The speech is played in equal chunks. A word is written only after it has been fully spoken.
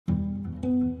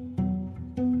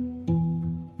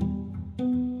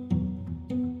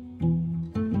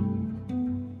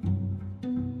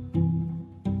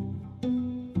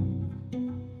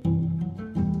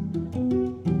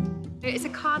It's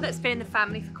a car that's been in the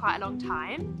family for quite a long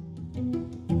time.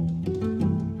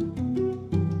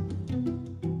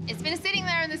 It's been sitting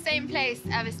there in the same place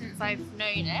ever since I've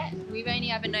known it. We've only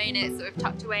ever known it sort of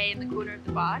tucked away in the corner of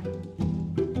the barn.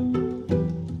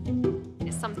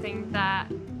 It's something that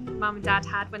Mum and Dad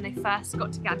had when they first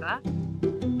got together. Been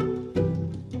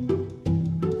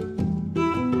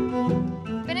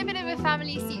a bit of a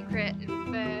family secret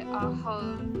for our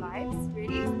whole lives,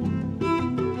 really.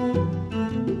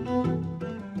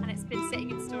 And it's been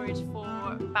sitting in storage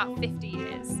for about 50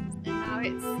 years, and now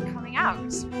it's coming out.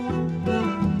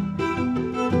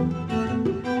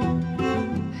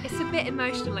 It's a bit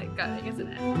emotional at going, isn't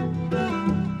it?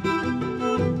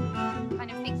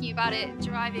 Kind of thinking about it,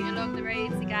 driving along the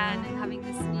roads again and having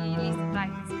this new lease of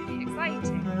life is really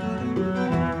exciting.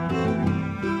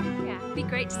 Yeah, it'd be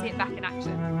great to see it back in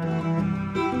action.